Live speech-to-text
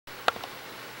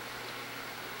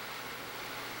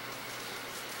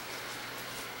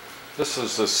This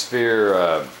is a sphere,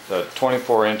 the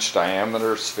 24-inch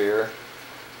diameter sphere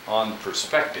on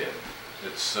perspective.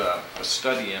 It's a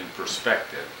study in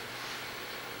perspective.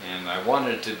 And I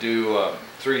wanted to do a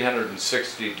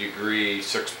 360-degree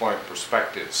 6-point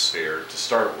perspective sphere to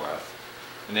start with,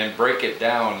 and then break it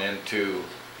down into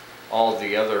all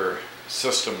the other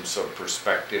systems of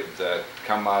perspective that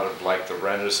come out of like the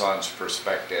Renaissance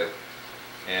perspective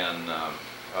and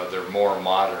other more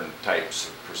modern types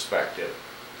of perspective.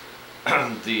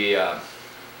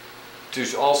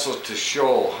 Also to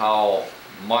show how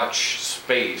much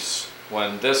space,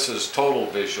 when this is total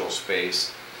visual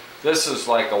space, this is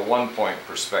like a 1-point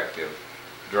perspective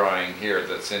drawing here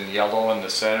that's in yellow in the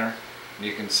center. And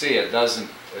you can see it doesn't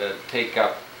take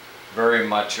up very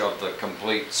much of the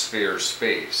complete sphere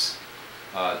space.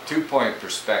 2-point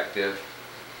perspective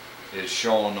is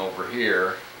shown over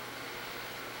here,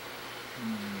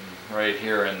 right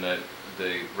here in the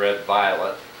red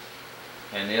violet,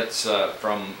 and it's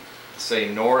from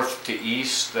say north to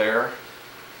east there,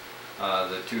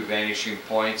 the two vanishing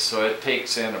points, so it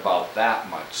takes in about that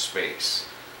much space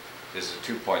is a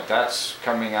 2-point. That's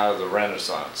coming out of the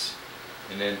Renaissance.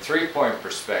 And in 3-point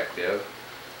perspective,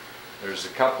 there's a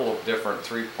couple of different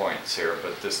 3-points here,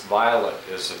 but this violet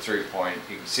is a 3-point.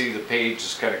 You can see the page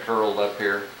is kind of curled up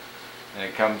here, and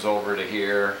it comes over to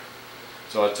here.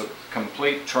 So it's a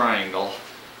complete triangle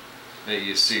that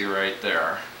you see right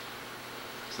there.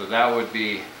 So that would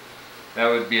be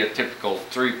a typical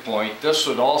 3-point. This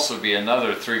would also be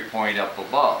another 3-point up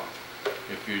above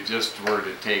if you just were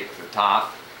to take the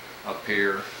top up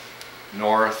here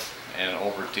north and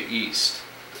over to east.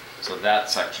 So that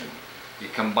section. You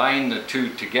combine the two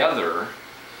together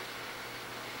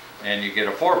and you get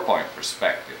a 4-point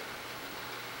perspective.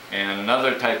 And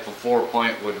another type of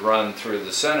 4-point would run through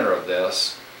the center of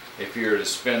this. If you were to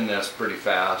spin this pretty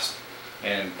fast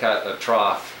and cut a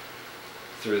trough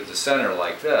through the center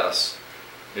like this,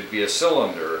 it'd be a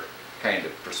cylinder kind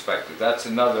of perspective. That's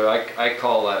another, I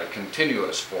call that a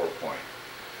continuous 4-point.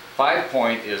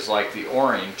 5-point is like the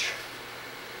orange,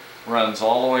 runs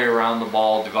all the way around the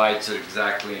ball, divides it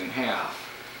exactly in half.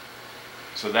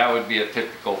 So that would be a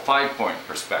typical 5-point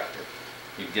perspective.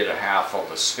 You'd get a half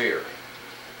of a sphere.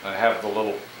 I have the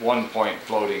little 1-point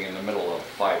floating in the middle of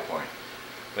a 5-point.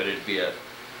 But it'd be a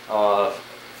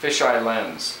fisheye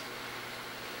lens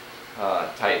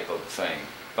type of thing.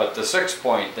 But the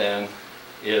 6-point then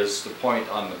is the point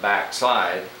on the back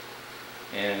side,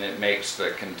 and it makes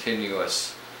the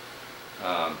continuous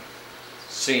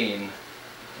scene,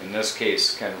 in this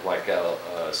case kind of like a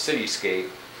cityscape,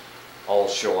 all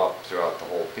show up throughout the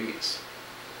whole piece.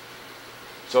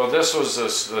 So this was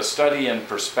a study in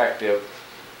perspective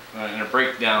and a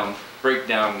breakdown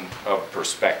of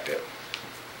perspective.